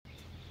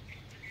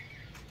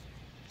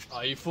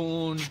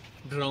IPhone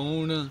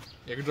drone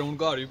एक drone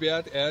घर भी पिया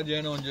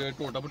जे ना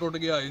टोटा टुट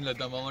गया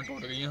लत्तां बावां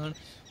टुट गई हन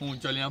हूँ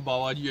चलिया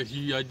बाबा जी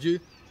असी अज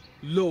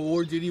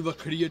लाहौर जी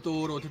वक्री है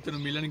तौर उत्थे तेन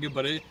मिलणगे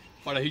बड़े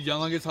पर अं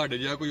जावे साढ़े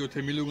जहा कोई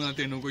उत्थे मिलूगा ना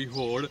तेनों कोई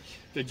होर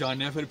तो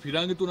जाने फिर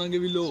फिरांगे तुरांगे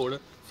भी लाहौर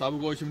सब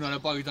कुछ मीनार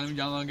पाकिस्तान भी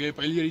जावांगे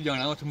पहली बारी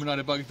जाना उत्थे मीनार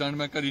पाकिस्तान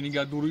मैं कदी नहीं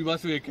गया दूर भी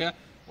बस वेख्या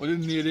ਉਹਦੇ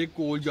ਨੇੜੇ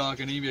ਕੋਲ ਜਾ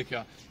ਕੇ नहीं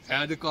वेख्या है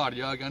तो घर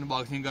जाके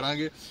अनबॉक्सिंग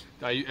करांगे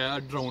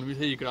ड्रोन भी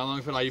सही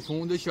करावांगे फिर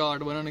आईफोन के शाट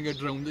बननगे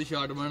ड्रोन के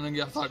शाट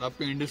बननगे साडा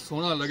पिंड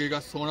सोहना लगेगा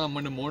सोहना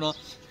मनमोहना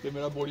तो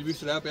मेरा बॉडी भी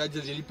रह पाया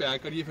जल्दी जल्दी पैक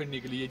करिए फिर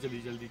निकलिए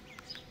जल्दी जल्दी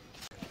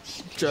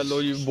चलो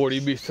जी बॉडी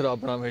बिस्तर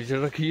अपना मेजर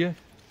रखिए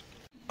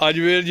अज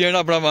वेर जी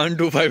अपना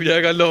 125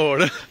 जाएगा लाहौर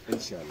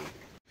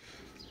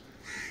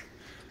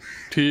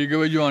ठीक है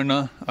भाई जवाना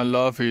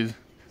अल्लाह हाफिज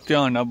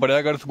ध्यान ना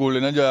पढ़िया कर स्कूल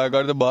ना जाया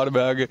कर तो बाहर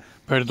बह के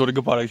फिर तुर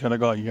के पारा शारा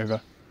खा जाएगा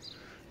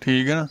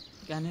ठीक है ना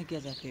कहने क्या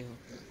चाहते हो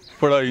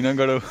पढ़ाई ना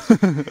करो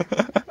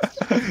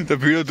तो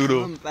फिर तुरो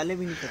पहले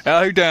भी नहीं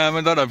ऐसा टाइम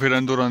है तुहाडा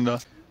फिरन तुरन दा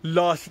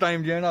लास्ट टाइम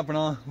जो है ना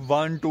अपना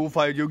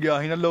 125 जो गया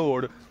ही ना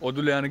लाहौर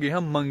उदों लैन गए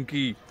हाँ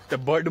मंकी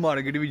ते बर्ड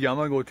मार्केट भी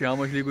जावांगे उत्थे आ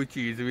मछली कोई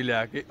चीज भी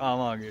लैके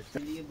आवांगे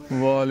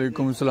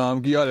वालेकुम सलाम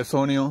की हाल है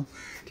सोने हो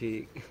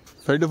ठीक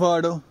फिट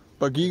फाट हो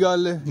पक्की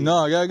गल है ना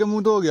आ गया कि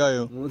मुंह धो गया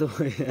हो मुंह धो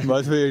गया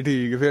बस फिर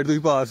ठीक है फिर तुम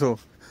पास हो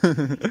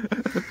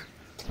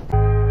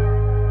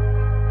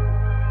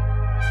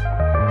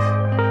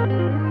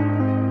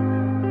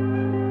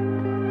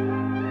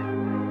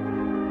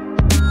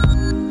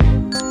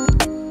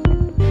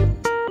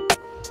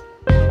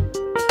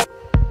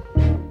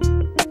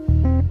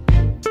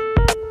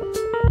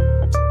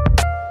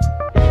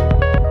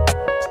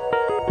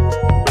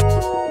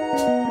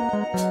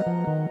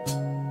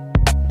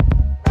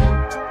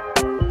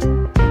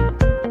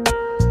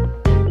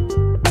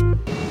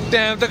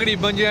टाइम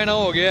तकरीबन जो है ना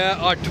हो गया है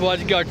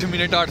 8:08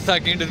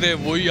 8 से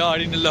वही आ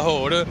रही ने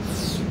लाहौर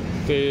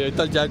तो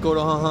चल चेक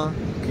करो हाँ हाँ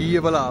की है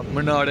भला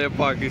मीनार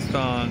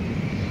पाकिस्तान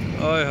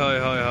हाय हाय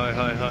हाय हाय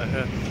हाय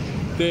हाय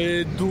तो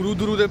दूरों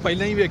दूरों तो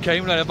पहले ही वेख्या ही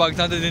मीनार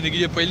पाकिस्तान तो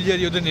जिंदगी पहली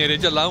बारी वो नेड़े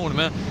चला हूँ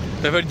मैं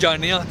तो फिर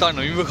जाने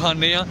तुहानू भी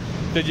विखाने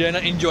तो जो है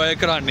ना इंजॉय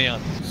कराने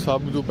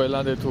सब तो पहला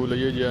तो इथों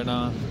लईए जो है ना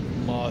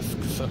मास्क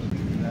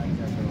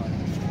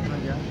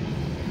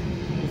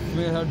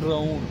इसमें है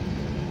ड्रोन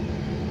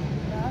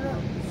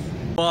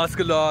मास्क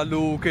ला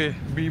लू के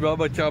बीबा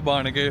बच्चा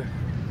बन के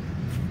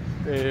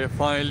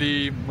फाइनली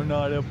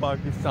मीनार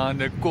पाकिस्तान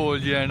के कोल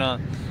जो है ना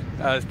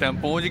इस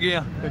टाइम पहुँच गए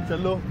तो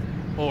चलो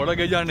होर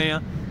अगे जाने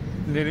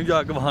नेड़े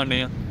जाके बहाने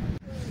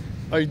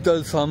इधर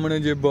सामने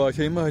जे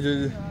बादशाही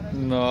मस्जिद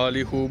नाल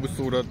ही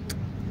खूबसूरत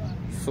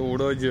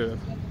सूरज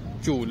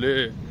झूले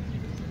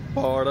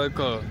पार्क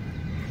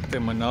ते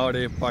मीनार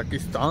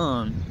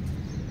पाकिस्तान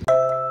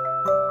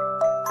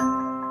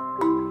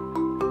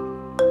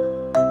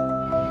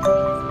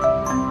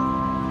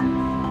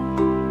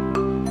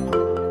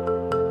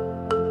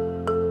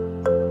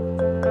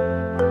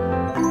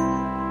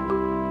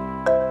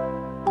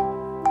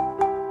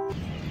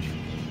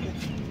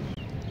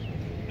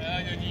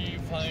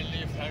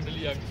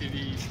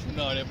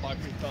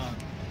पाकिस्तान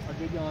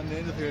अगे जाने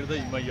तो फिर तो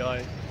ही मजा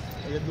है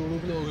अगर दूरों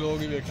लोग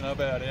ही वेखना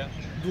पै रहा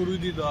दूरों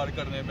दीदार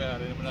करने पै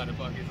रहे मीनार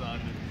पाकिस्तान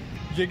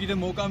जे किते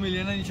मौका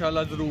मिले ना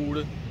इंशाल्लाह जरूर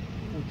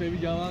उत्ते भी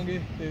जावांगे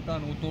ते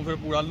तुहानू उत्तों फिर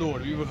पूरा लाहौर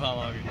भी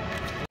विखावांगे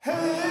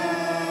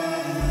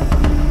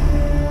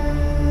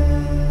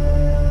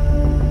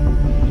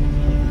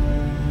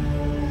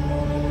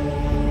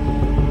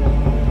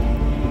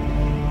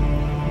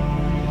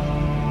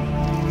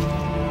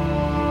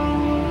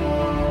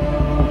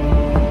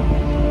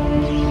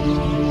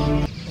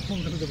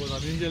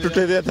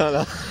टुटे दे था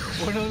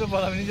तो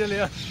पता भी नहीं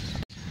चलिया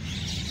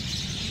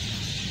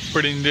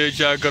परिंदे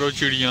चेक करो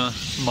चिड़िया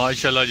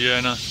माशाल्लाह जो है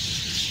ना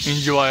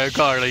इंजॉय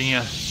कर रही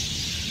हैं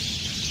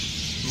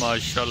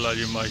माशाल्लाह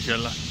जी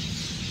माशाल्लाह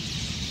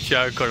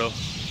चेक करो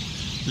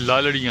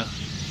लालड़ियाँ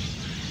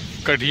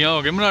कट्ठियां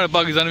हो गए मीनार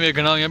पाकिस्तान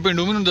वेखना हुई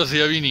पिंडू मैनू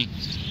दसिया भी नहीं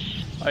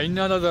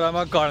इन्हों का जरा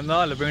मैं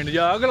करना हल पिंड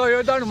जा करो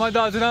तुहानू मैं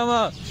दस रहा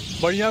वा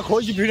बड़िया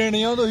खुश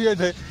फिरनिया तुम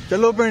इतने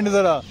चलो पिंड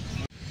जरा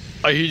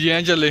अही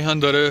जे चले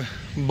अंदर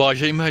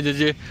बादशाही मस्जिद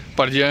जे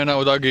पर जो है ना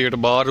वह गेट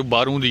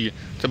बाहरों दी है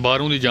तो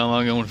बाहरों दी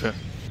जावांगे हूँ फिर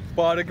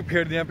पार्क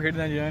फिरदियाँ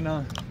जो है ना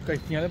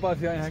कश्तियां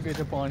पास आए हैं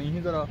कि पानी ही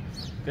तरह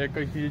तो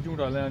कश्ती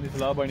झूटा लैन की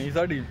सलाह बनी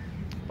साड़ी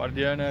पर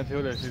जो है ना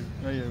इतने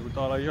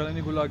ताला ही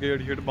नहीं खुला गेट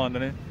शेट बंद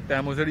ने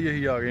टाइम सिर ही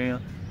अही आ गए हैं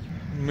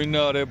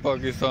मीनार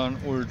पाकिस्तान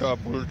उल्टा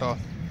पुल्टा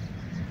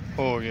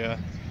हो गया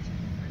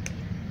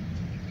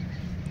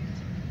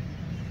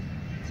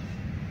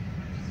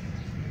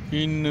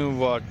इन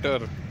वाटर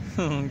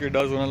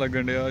किड्डा सोहना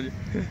लगन डया अज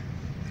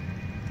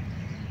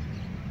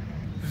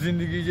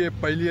जिंदगी जे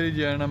पहली बारी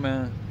जो है ना मैं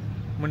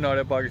मीनार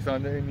पाकिस्तान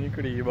के इन्नी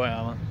करीब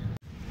आया वहाँ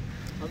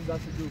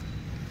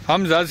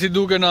हमजा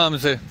सिद्धू के नाम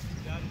से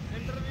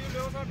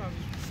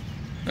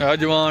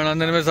जवान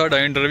आंदे में साडा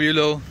इंटरव्यू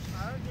लो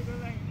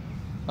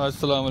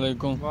अस्सलाम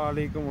वालेकुम।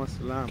 वालेकुम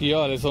अस्सलाम। की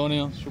हाल है सोने?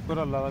 शुक्र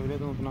अल्लाह दा वीरे,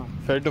 तू अपना?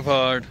 फिट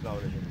फाट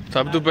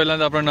सब तो पहला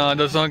तो अपना नाम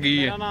दसो की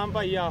है? मेरा नाम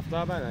भाई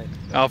आफ्ताब है।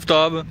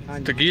 आफ्ताब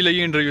तो की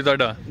ਲਈ इंटरव्यू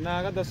ਤੁਹਾਡਾ? मैं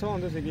कहा दसो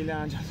हुण तुसीं की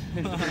लेना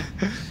चाहते?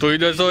 ਤੁਸੀਂ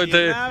ਦੱਸੋ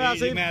ਇੱਥੇ।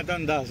 मैं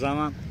ਤੁਹਾਨੂੰ ਦੱਸਦਾ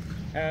ਵਾਂ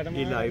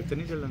ਇਹ ਲਾਈਵ ਤੇ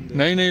ਨਹੀਂ ਚੱਲਣ ਦੇ।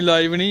 नहीं नहीं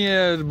लाइव नहीं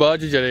है, बाद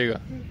च चलेगा।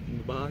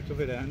 ਬਾਅਦ ਚ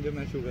ਫਿਰ ਰਹਿਣ ਦੇ,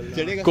 ਮੈਂ ਸ਼ੁਗਰ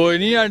ਚੜੇਗਾ कोई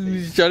नहीं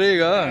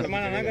चलेगा।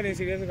 ਮਨਾ ਨਾ ਕਰੀ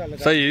ਸੀਰੀਅਸ ਗੱਲ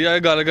ਕਰ। सही है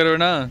गल करो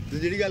ना,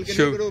 ਜਿਹੜੀ ਗੱਲ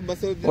ਕਰਨੀ ਕਰੋ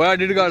ਬਸ ਉਹ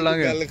ਐਡਿਟ ਕਰ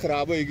ਲਾਂਗੇ। ਗੱਲ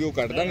ਖਰਾਬ ਹੋਏਗੀ ਉਹ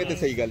ਕੱਢ ਦਾਂਗੇ ਤੇ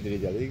ਸਹੀ ਗੱਲ ਜਿਹੜੀ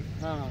ਜਾਵੇਗੀ।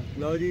 ਹਾਂ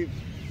ਲਓ ਜੀ,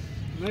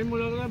 ਨਹੀਂ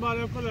ਮੁੰਡਾ ਦੇ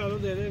ਬਾਰੇ ਕੋ ਲੈ ਲਓ,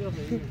 ਦੇ ਦੇਗਾ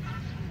ਸਹੀ।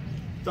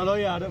 ਚਲੋ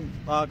ਯਾਰ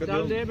ਆ ਕੇ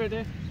ਚੱਲ ਦੇ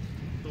ਬੇਟੇ,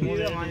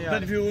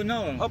 ਕਨਫਿਊਜ਼ ਨਾ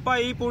ਹੋ। ਉਹ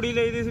ਭਾਈ ਪੂੜੀ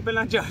ਲਈ ਦੀ ਸੀ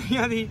ਪਹਿਲਾਂ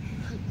 40 ਦੀ,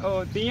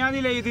 ਉਹ 30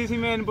 ਦੀ ਲਈ ਦੀ ਸੀ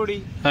ਮੇਨ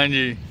ਪੂੜੀ।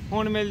 ਹਾਂਜੀ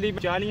ਹੁਣ ਮਿਲਦੀ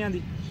 40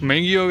 ਦੀ।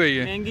 ਮਹਿੰਗੀ ਹੋ ਗਈ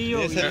ਹੈ, ਮਹਿੰਗੀ ਹੋ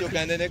ਗਈ। ਜੋ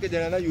ਕਹਿੰਦੇ ਨੇ ਕਿ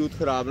ਜਿਹੜਾ ਨਾ ਯੂਥ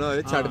ਖਰਾਬ ਨਾ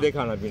ਹੋਵੇ, ਛੱਡ ਦੇ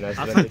ਖਾਣਾ ਪੀਣਾ।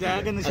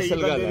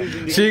 ਅਸਲ ਗੱਲ ਹੈ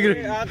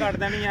ਸਿਗਰਟ ਆ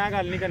ਕੱਢਦਾ ਨਹੀਂ, ਆ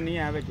ਗੱਲ ਨਹੀਂ ਕਰਨੀ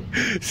ਆ ਵਿੱਚ।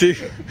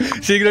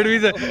 ਸਿਗਰਟ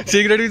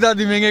ਵੀ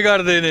ਦਾਦੀ ਮਹਿੰਗੇ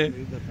ਕਰਦੇ ਨੇ।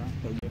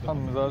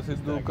 ਹਮਜ਼ਾ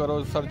ਸਿੱਧੂ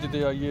ਕਰੋ ਸਰਚ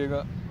ਤੇ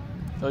ਆਈਏਗਾ।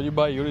 ਜੀ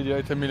ਭਾਈ ਹੋਰੀ ਜੇ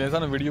ਇੱਥੇ ਮਿਲੇ,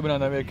 ਸਾਨੂੰ ਵੀਡੀਓ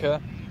ਬਣਾਉਂਦਾ ਵੇਖਿਆ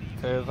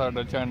ਤੇ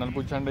ਸਾਡਾ ਚੈਨਲ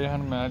ਪੁੱਛਣ ਦੇ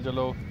ਹਨ। ਮੈਂ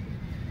ਚਲੋ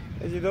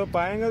ਜਦੋਂ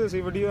ਪਾਏਗਾ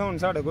ਤੁਸੀਂ ਵੀਡੀਓ, ਹੁਣ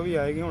ਸਾਡੇ ਕੋਲ ਵੀ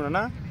ਆਏਗੀ ਹੁਣ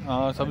ਨਾ।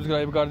 ਹਾਂ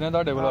ਸਬਸਕ੍ਰਾਈਬ ਕਰਦੇ ਆ,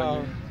 ਤੁਹਾਡੇ ਕੋਲ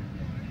ਆਈਏ।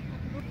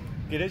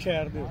 ਕਿਹੜੇ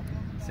ਸ਼ਹਿਰ ਦੇ ਹੋ?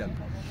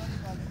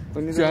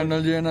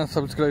 ਚੈਨਲ ਜੇ ਨਾ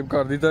ਸਬਸਕ੍ਰਾਈਬ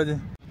ਕਰ ਦਿੱਤਾ ਜੇ।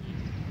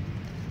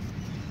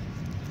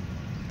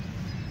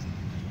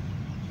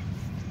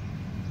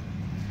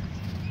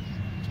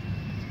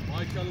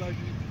 ਮਾਸ਼ਾਅੱਲਾ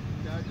ਜੀ,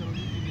 ਕਿਆ ਕਰੋ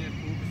ਜੀ, ਕਿੰਨੇ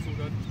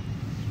ਖੂਬਸੂਰਤ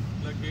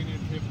ਲੱਗੇ ਨੇ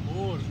ਇੱਥੇ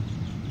ਮੋਰ।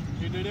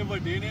 ਇਹ ਜਿਹੜੇ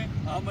ਵੱਡੇ ਨੇ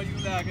ਆ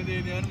ਮਜੂ ਲੈ ਕੇ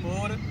ਦੇ ਦੇਣ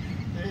ਮੋਰ।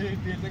 ਇਹ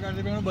ਦਿਲ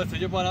ਕਰਦੇ ਪਏ ਹੁਣ ਬੱਸੇ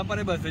 'ਚ ਪਾਣਾ, ਪਰ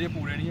ਇਹ ਬੱਸੇ 'ਚ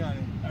ਪੂਰੇ ਨਹੀਂ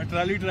ਆਣੇ।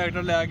 ਟਰਾਲੀ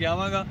ਟਰੈਕਟਰ ਲੈ ਕੇ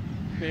ਆਵਾਂਗਾ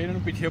ਤੇ ਇਹਨਾਂ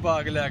ਨੂੰ ਪਿੱਛੇ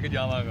ਪਾ ਕੇ ਲੈ ਕੇ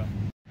ਜਾਵਾਂਗਾ।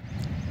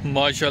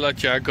 ਮਾਸ਼ਾਅੱਲਾ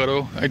ਚੈੱਕ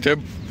ਕਰੋ, ਇੱਥੇ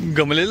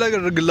ਗਮਲੇ ਲਾ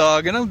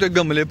ਕੇ ਨਾ, ਉੱਤੇ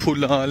ਗਮਲੇ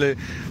ਫੁੱਲਾਂ ਵਾਲੇ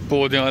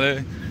ਪੌਦਿਆਂ ਵਾਲੇ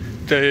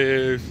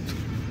ਤੇ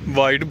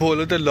ਵਾਈਟ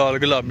ਫੁੱਲ ਤੇ ਲਾਲ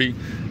ਗੁਲਾਬੀ।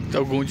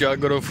 ਤਾਂ ਅੱਗੋਂ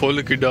ਚੈੱਕ ਕਰੋ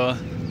ਫੁੱਲ ਕਿੱਡਾ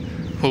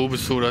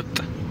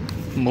ਖੂਬਸੂਰਤ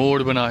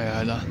ਮੋੜ ਬਣਾਇਆ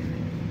ਇਹਦਾ।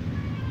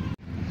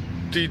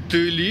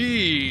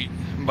 ਤਿਤਲੀ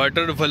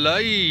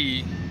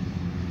ਬਟਰਫਲਾਈ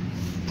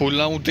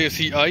ਫੁੱਲਾਂ ਉੱਤੇ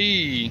ਸੀ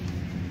ਆਈ।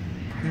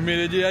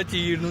 ਮੇਰੇ ਜੇ ਆ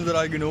ਚੀਰ ਨੂੰ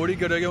ਜ਼ਰਾ ਇਗਨੋਰ ਹੀ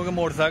ਕਰਿਆ, ਕਿਉਂਕਿ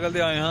ਮੋਟਰਸਾਈਕਲ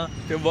ਤੇ ਆਏ ਹਾਂ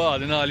ਤੇ ਵਾਹ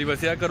ਦੇ ਨਾਲ ਹੀ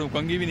ਵਸਿਆ। ਘਰੋਂ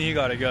ਕੰਘੀ ਵੀ ਨਹੀਂ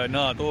ਕਰ ਗਿਆ,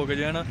 ਨਹਾ ਧੋ ਕੇ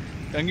ਜੇ ਨਾ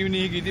ਕੰਘੀ ਵੀ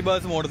ਨਹੀਂ ਕੀਤੀ,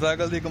 ਬਸ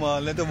ਮੋਟਰਸਾਈਕਲ ਦੀ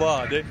ਕਮਾਲ ਨੇ ਤੇ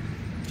ਵਾਹ ਦੇ।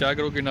 ਚੈੱਕ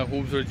ਕਰੋ ਕਿੰਨਾ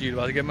ਖੂਬਸੂਰਤ ਚੀਜ਼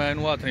ਵਸ ਗਿਆ। ਮੈਂ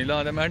ਇਹਨੂੰ ਹੱਥ ਨਹੀਂ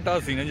ਲਾਉਂਦਾ, ਮੈਂ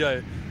ਢਾਸੀ ਨਾ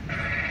ਜਾਏ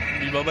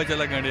ਵੀ ਬਾਬਾ ਚੱਲ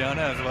ਲੱਗਣ ਡਿਆ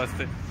ਨਾ ਇਸ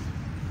ਵਾਸਤੇ।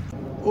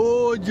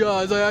 ਉਹ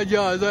ਜਹਾਜ਼ ਆਇਆ,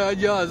 ਜਹਾਜ਼ ਆਇਆ,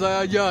 ਜਹਾਜ਼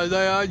ਆਇਆ, ਜਹਾਜ਼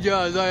ਆਇਆ,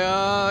 ਜਹਾਜ਼ ਆਇਆ।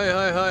 ਹਾਏ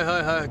ਹਾਏ ਹਾਏ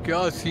ਹਾਏ ਹਾਏ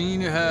ਕਿਆ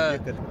ਸੀਨ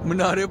ਹੈ।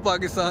 ਮਨਾਰੇ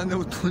ਪਾਕਿਸਤਾਨ ਦੇ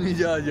ਉੱਤੋਂ ਨਹੀਂ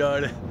ਜਹਾਜ਼ ਜਾ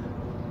ਰਿਹਾ।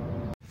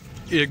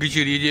 ਇੱਕ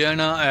ਚਿੜੀ ਜਿਹਾ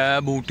ਨਾ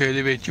ਇਹ ਬੂਟੇ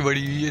ਦੇ ਵਿੱਚ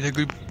ਵੜੀ, ਇੱਥੇ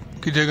ਕੋਈ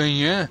ਕਿਤੇ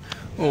ਗਈ ਹੈ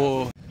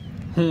ਉਹ।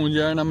 ਹੁਣ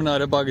ਜਿਹੜਾ ਨਾ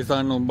ਮਨਾਰੇ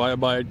ਪਾਕਿਸਤਾਨ ਨੂੰ ਬਾਏ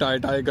ਬਾਏ ਟਾਈ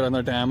ਟਾਈ ਕਰਨ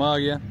ਦਾ ਟਾਈਮ ਆ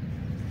ਗਿਆ,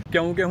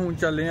 ਕਿਉਂਕਿ ਹੁਣ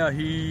ਚੱਲੇ ਆ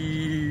ਅਸੀਂ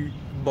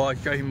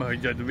ਬਾਦਸ਼ਾਹੀ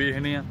ਮਸਜਿਦ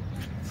ਵੇਖਦੇ ਆ,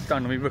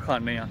 ਤੁਹਾਨੂੰ ਵੀ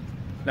ਵਿਖਾਉਂਦੇ ਆ।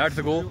 Let's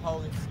go.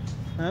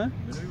 हैं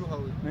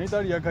नहीं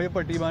तारी अखा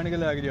पट्टी बांध के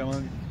लेके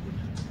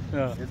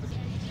जावांगे।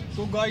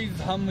 तो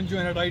गाइस हम जो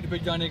है ना राइड पे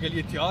जाने के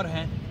लिए तैयार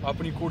हैं।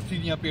 अपनी कुर्सी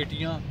दियाँ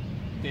पेटियाँ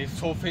ते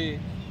सोफे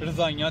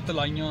रजाइयाँ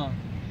तलाइयाँ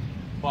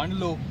बन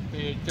लो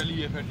ते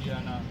चलिए फिर जो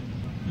है ना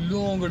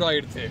लॉन्ग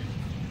राइड थे।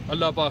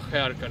 अल्लाह पाक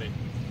खैर करे।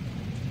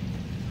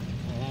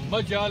 धूम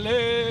मचा ले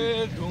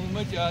धूम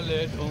मचा ले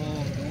धूम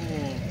धूम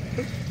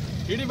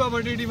टीडी बाबा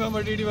टीडी बाबा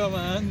टीडी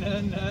बाबा।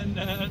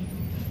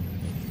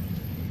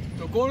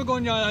 तो कौन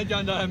कौन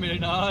जाता है मेरे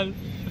नाल?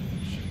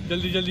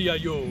 जल्दी जल्दी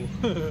आइयो।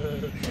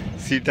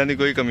 सीटां की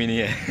कोई कमी नहीं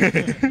है।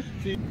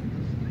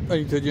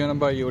 इतने जी ना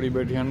भाई होरी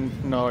बैठे हैं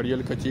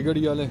नारियल कच्ची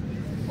घड़ी वाले,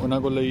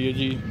 उन्होंने को लईए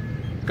जी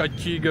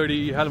कच्ची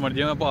घड़ी। हैलमेट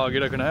जी मैं पा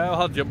के रखना है,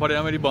 हाथ च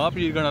फड़िया मेरी बांह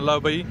पीड़ करने लग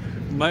पई।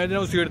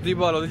 मैं सीट ती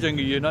पा लो तो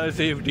चंगी है ना,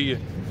 सेफ्टी है।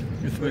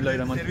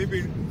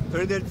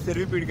 थोड़ी देर सिर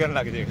भी पीड़ करने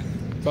लग जाएगा।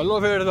 चलो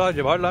फिर हाथ च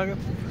फड़ लांगे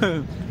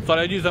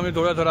सारे जी समय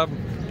थोड़ा थोड़ा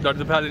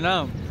दर्द फैले ना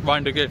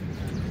वंड के।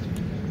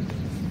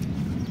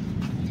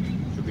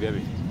 शुक्रिया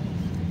भी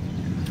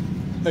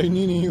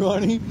इन्नी नहीं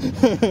वाणी।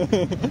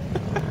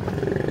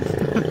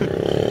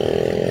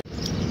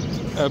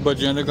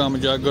 बच्चों के काम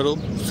चेक करो,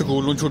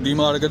 स्कूल में छुट्टी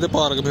मार के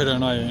पार्क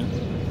फिरन आए हैं।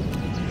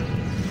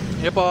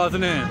 ये पास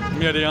ने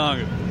मेरे आंग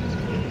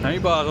नहीं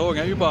पास हो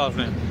गए भी पास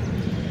ने।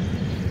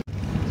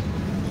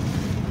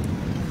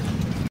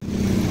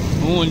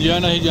 हूँ जो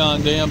नहीं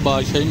जानते हैं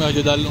बादशाही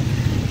मस्जिद वाल।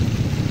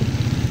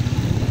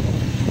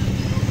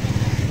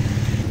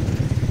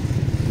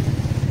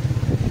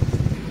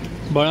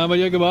 12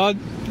 बजे के बाद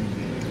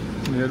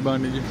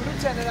मेहरबानी जी।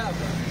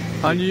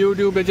 हाँ जी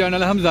यूट्यूब पे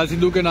चैनल है हमजा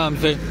सिद्धू के नाम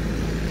से।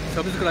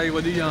 सबसक्राइब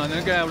वधी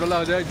जाने कैमरा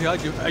लगता है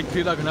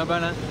इतने रखना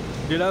पैना,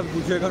 जो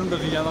पूछेगा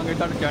दसी जावे।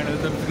 तुम चैनल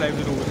सबसक्राइब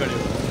जरूर करो।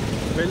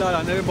 पहला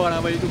आने 12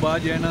 बजे तो बाद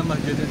जो है ना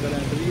मस्जिद के अंदर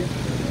एंट्री है।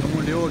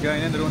 मुंडे हो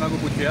गए अंदर, उन्होंने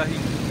को पूछा ही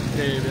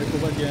देखो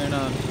भाई जो है ना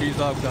की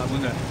हिसाब किताब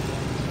होंगे।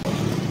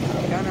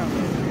 क्या नाम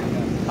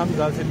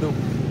हमजा सिद्धू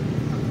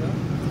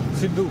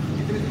सिद्धू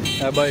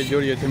है भाई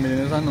जोड़ी इतने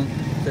मिलने सानू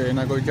तो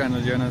इन्हें कोई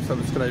चैनल जो है ना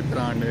सबसक्राइब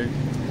करा दे।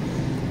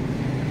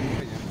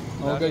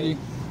 ओके जी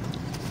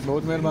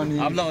बहुत मेहरबानी।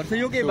 आप लाहौर से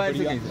ही हो के बाहर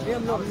से?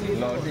 लाहौर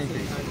से ही।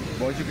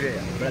 बहुत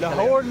शुक्रिया।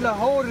 लाहौर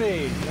लाहौर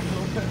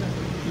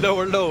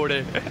लाहौर लाहौर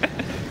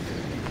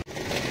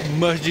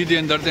मस्जिद के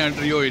अंदर तो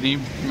एंट्री होई नहीं,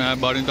 मैं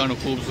बाहरों तुहानू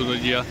खूबसूरत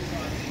जिहा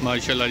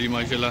माशाल्लाह जी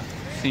माशाल्लाह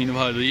सीन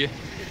विखा दईए।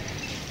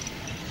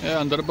 ये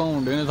अंदर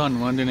भाउंडे ने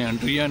सानू आंदे ने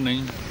एंट्री है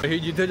नहीं, असीं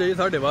जिथे जाइए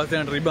साढ़े वास्ते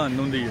एंट्री बंद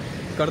होंदी है,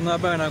 करना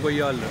पैना कोई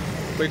हल,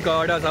 कोई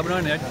कार्ड ऐसा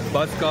बनाने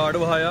बस कार्ड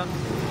विखाया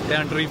तो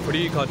एंट्री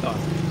फ्री खाता।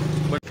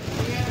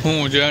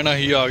 हूँ जैन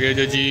अही आ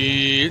गए जी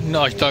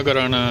नाश्ता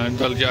करन,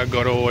 चल चेक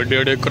करो एडे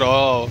एडे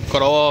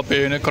करा पे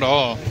ने करा।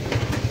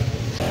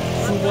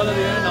 सुबह का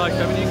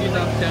नाश्ता भी नहीं किया,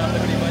 टाइम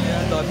तकरीबन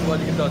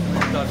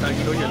 10:10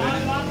 किलो चले ने,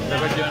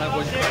 फिर जाना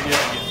कुछ खाइए।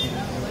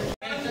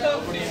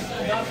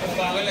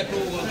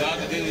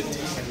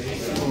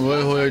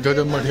 होए इधर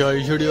तो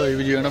मठियाई छड़ियाई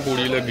भी जो है ना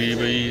पूरी लगी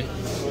पई।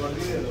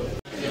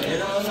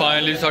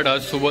 फाइनली साढ़ा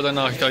सुबह का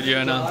नाश्ता जो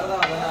है ना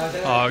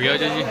आ गया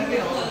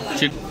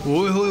जी।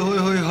 ओए होए होए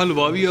होए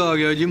हलवा भी आ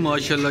गया जी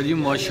माशाल्लाह जी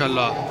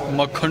माशाल्लाह,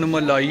 मक्खन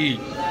मलाई,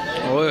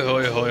 ओए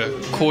होए होए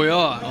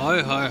खोया, हाय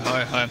हाय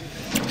हाय हाय,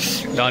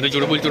 दांत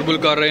चुड़बुल चुड़बुल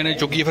कर रहे हैं।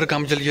 चुकी फिर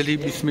काम जल्दी जल्दी,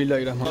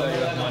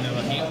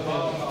 बिस्मिल्लाहिर्रहमानिर्रहीम।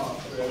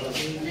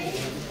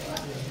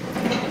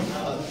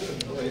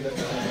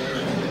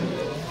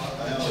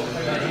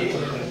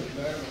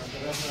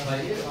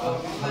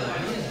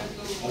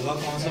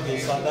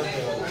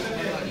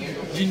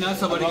 जिन्ना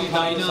सबर की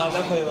दाई ना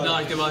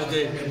नाश्ते वास्ते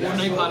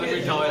उन्ना ही फल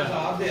बैठा होया।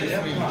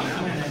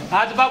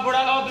 आज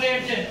बाबूड़ा लो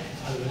प्लेट च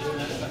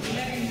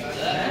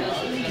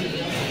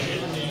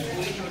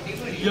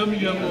यम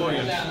यम हो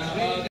गया।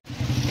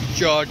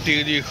 चाटी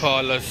दी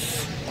खालस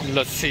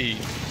लस्सी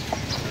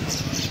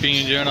पीन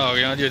जन आ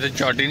गया जी।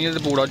 चाटी नहीं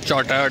तो पूरा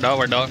चाटा है एडा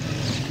वड्डा।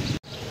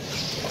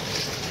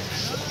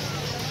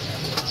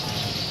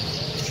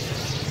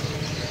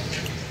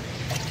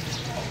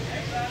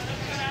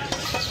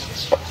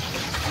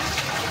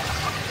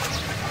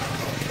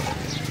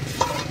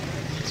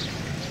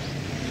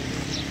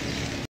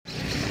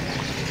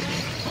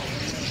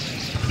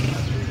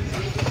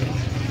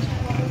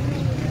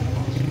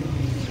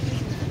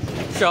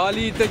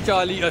 चाली ते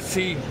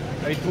 40-80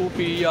 इतू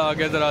पी आ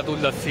गया जरा तू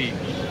लस्सी।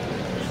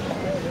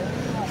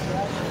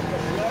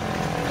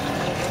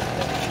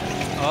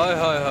 हाय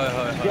हाय हाय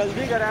हाय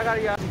जल्दी करा कर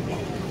यार।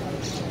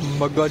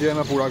 मग्गा जो है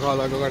मैं पूरा खा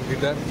लगा कर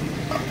दिता,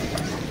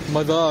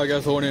 मज़ा आ गया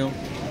सोने।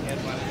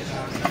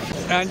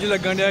 इंज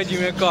लगन दिया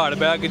जिमें घर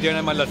बह के जो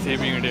मैं लस्सी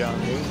पीन दिया,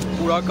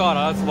 पूरा घर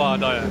आ स्वाद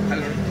आया।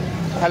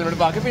 हेलमेट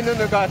पा के पीने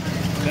घर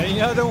नहीं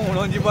है तो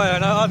हूँ जी पाया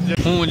ना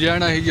हूँ जो है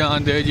ना अं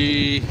जानते जी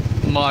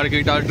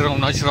मार्केट आ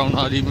डराउना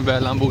शराउना की,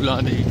 बैलों बूलों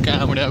की,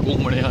 कैमड़िया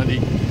घूमड़िया की।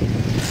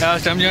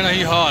 इस टाइम जो है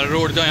अं हाल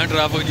रोड से आए,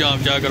 ट्रैफिक जाम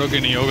चा करो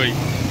कितनी हो गई।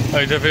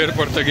 इतने फिर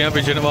परत गए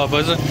पिछले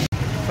वापस।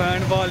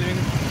 फैन फॉलोइंग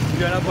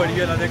जो है बड़ी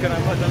है घर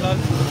फसल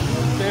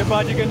तो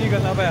बच के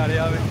निकलना पै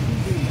रहा है,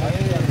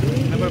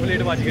 नंबर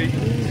प्लेट बच गई।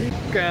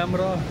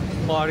 कैमरा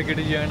मार्केट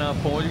जो है ना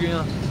पहुँच गए।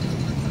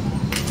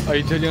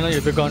 इतने जो है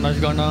ये दुकाना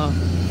शकाना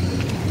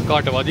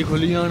घट वध ही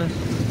खुलियां ने,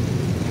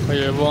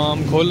 वाम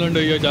खोलन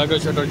डई है, जाकर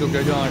शटर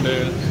चुके जान डे।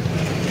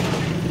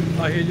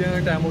 अही जो है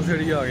टैमो सिर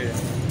ही आ गए।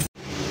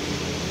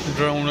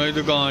 ड्राउना की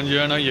दुकान जो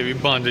है ना ये भी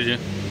बंद जे।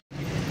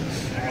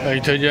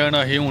 इतने जो है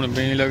ना अही हूँ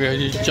पीने लगे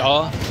जी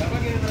चाह,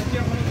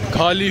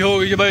 खाली हो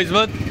गई जी भाई इस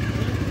वक्त,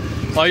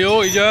 आई हो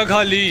गई जगह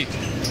खाली।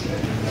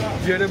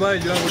 जेडे भाई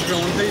जो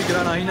ड्राउन सही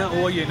कराना ही ना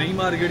वो ये नहीं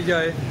मार्केट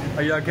जाए,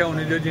 अभी आख्या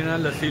उन्हें जो जिन्हें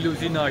लस्सी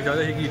लुस्सी नाश्ता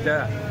तो किया,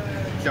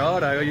 चाह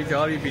रहेगा जी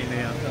चाह भी पीने।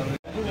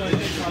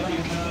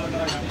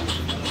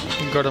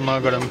 गर्मा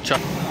गर्म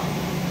चाह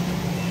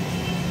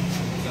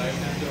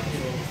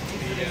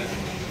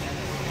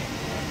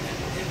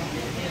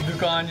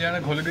दुकान जो है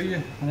खुल गई है।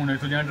 हूँ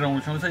इतों जो ड्राउन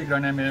शो सही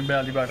कराने, मेरे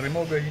बैल की बैटरी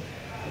मुक गई,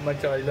 मैं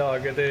चार्ज ला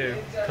के तो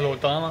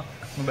खलोता वा,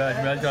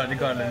 बैल चार्ज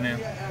कर लें।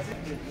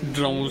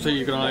 ड्राउन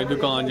सही कराना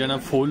दुकान जो है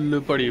फुल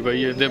भरी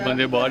पई है,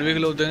 बंदे बाहर भी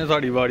खलोते हैं,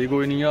 साड़ी वाड़ी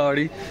कोई नहीं आ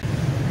रही।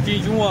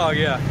 चीजू आ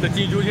गया तो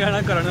चीजू जो है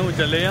ना करने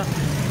चले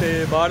तो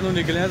बाहर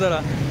निकले जरा,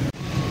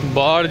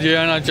 बाहर जो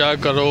है ना चेक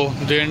करो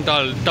दिन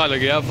ढल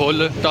गया फुल,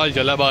 ढल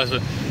चला बस,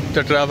 तो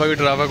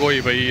ट्रैफिक होई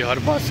पई हर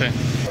पासे,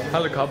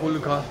 हल्का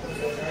फुल्का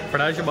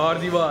फ्रैश बाहर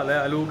की बहाल है।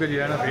 लू के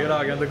जो है ना फिर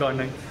आ गया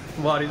दुकानें,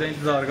 वारी का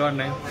इंतजार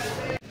करने।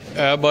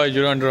 ए भाई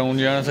जो ड्राउन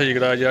जो है ना सही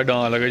कराया जो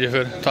डां लगे जो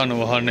फिर थानू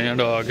वहाने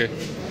डा के।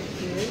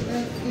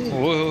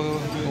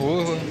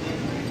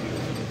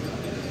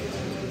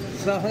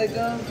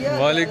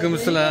 वालेकुम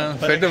सलाम।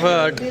 फिट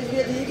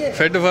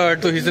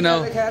फाट तुम सुनाओ,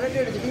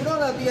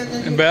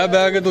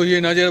 बह के तुम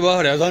इन्ना चिर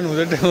बहारिया सानू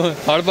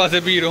हर पासे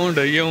भीड़ होन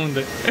डई है हूं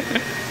ते।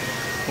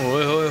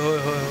 ओए होए होए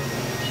होए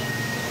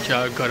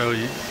चेक करो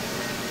जी,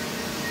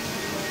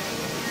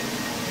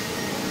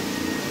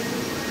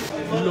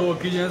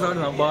 लोग जो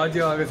साढ़े बाद च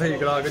आके सही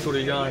करा के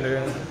तुरी जान डे,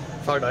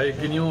 साढ़ा एक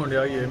ही नहीं होन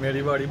दिया। ये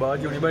मेरी बाड़ी बाद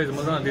च होनी, भाई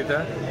समझान दिता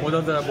है वह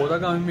जरा बहुता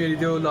काम मेरी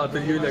तो लत्त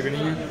जी लगनी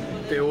है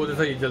तो वो तो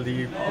सही जल्दी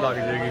लग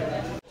जाएगी।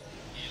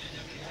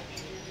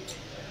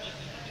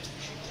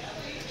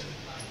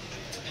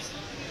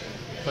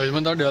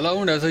 अजमन तुहाडे वाला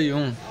होंडा सही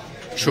हूँ,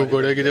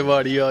 शुक्र है कि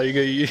वाड़ी आ ही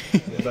गई है,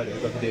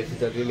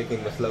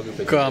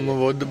 काम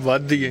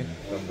वध है।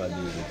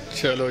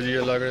 चलो जी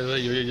अल्लाह करे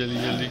सही हो जल्दी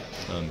जल्दी।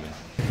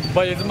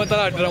 भाई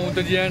तुम्हारा ड्राउन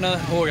तो जो है ना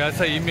हो गया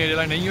सही, मेरे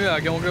वाला नहीं होया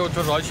क्योंकि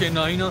उतो रश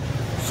इन्ना ही ना,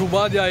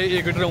 सुबह जाए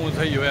एक ड्राउन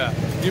सही होया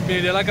जी,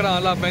 मेरे वाला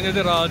करान लग पैंदे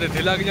तो रात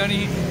इत्थे लग जानी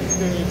ही।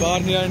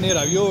 बाहर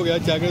न्हेरा भी हो गया,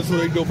 चैक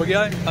सूरज डुब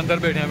गया अंदर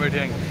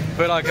बैठे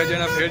फिर आख्या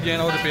जाना फिर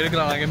जाना और रिपेयर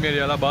करा लाँगे मेरे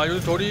वाला, बाद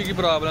थोड़ी जी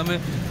प्रॉब्लम है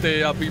तो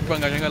आप ही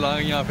पंगा शंगा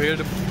लाँगे या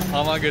फिर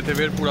आवांगे इतने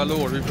फिर पूरा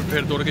लाहौर भी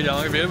फिर तुर के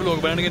जावांगे, फिर लोग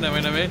बनने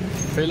नवे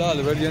फिलहाल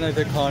फिर जाना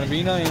इतने खान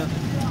पीन आए हैं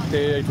तो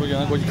इतों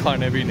जाना कुछ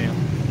खाने पीने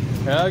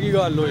है की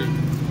गल हुई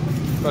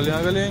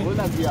कलियाँ गलियाँ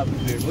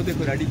वो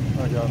देखो रेडी।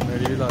 अच्छा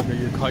मेरी भी लग गई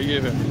है, खाइए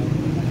फिर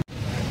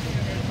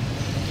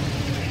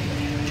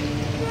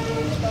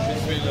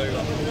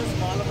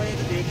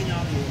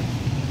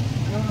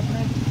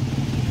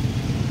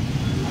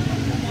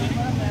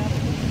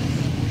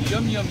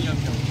यम यम यम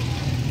यम।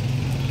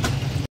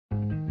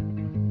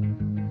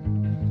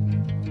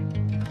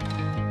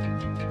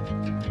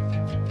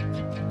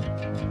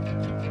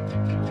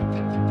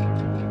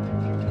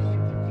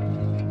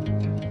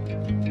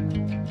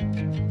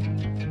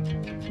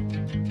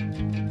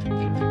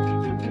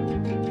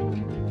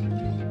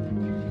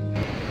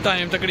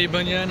 टाइम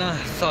तकरीबन जो है ना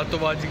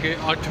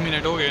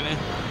 7:08 हो गए ने,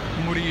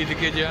 मुड़ीद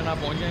के जो है ना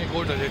पहुँचे एक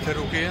होटल इतने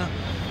रुके हैं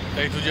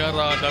तो इतों जो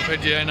रात का फिर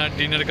जो है ना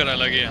डिनर करा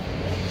लगे हैं।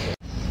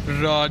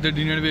 रात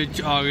डिनर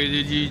विच आ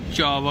गए जी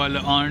चावल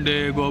आंडे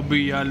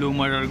गोभी आलू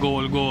मटर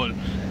गोल गोल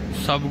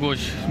सब कुछ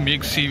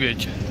मिक्सी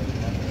विच।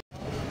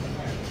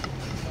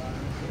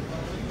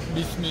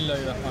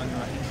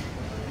 बिस्मिल्लाहिर्रहमानिर्रहीम।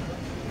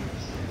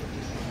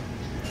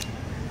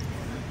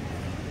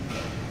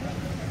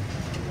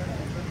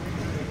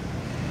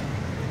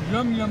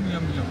 यम यम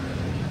यम यम।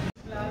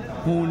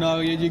 हूँ आ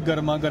गई जी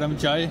गर्मा गर्म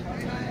चाय,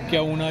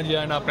 क्या हूँ जो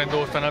है ना अपने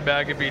दोस्तों ने बह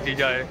के पीती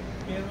जाए,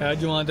 है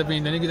जवान तो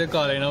पीते नहीं कितने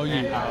काले ना हो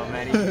जी।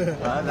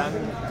 रंग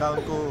का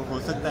उनको हो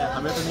सकता है,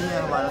 हमें तो नहीं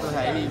है, हमारा तो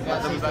है ही,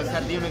 मतलब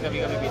सर्दियों में कभी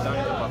कभी पीता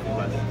हूँ तो काफी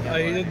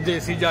अभी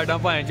देसी जाटा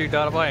भाएं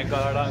चिट्टा भाएं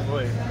काला रंग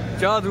होए,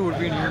 चाह जरूर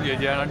पीनी होंगी है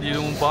जो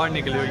जो बाहर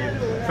निकले हुई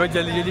फिर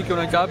जल्दी जल्दी क्यों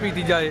ना चाह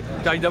पीती जाए।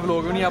 चाहे दा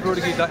व्लॉग भी नहीं अपलोड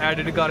किया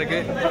एडिट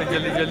करके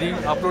जल्दी जल्दी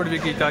अपलोड भी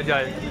किया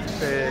जाए।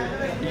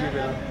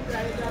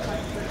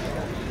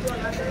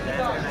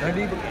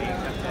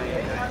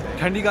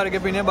 ठंडी करके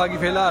पीने, बाकी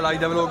फिलहाल अज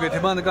का व्लॉग इतने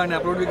बंद करने,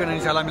 अपलोड भी करने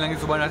इंशाल्लाह मिलेंगे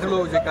सुबह नेक्स्ट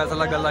व्लॉग। जो कैसा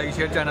लगा लाइक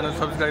शेयर चैनल को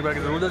सब्सक्राइब करके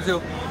जरूर दस्यो।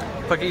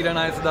 फकीर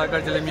ना सदा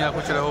कर चले मियाँ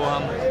खुश रहो,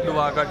 हम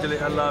दुआ कर चले,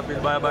 अल्लाह हाफिज़,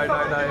 बाय बाय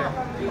टाटा।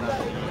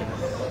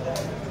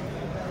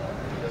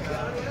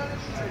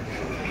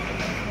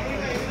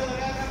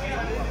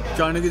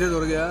 चंड कितने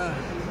तुर गया।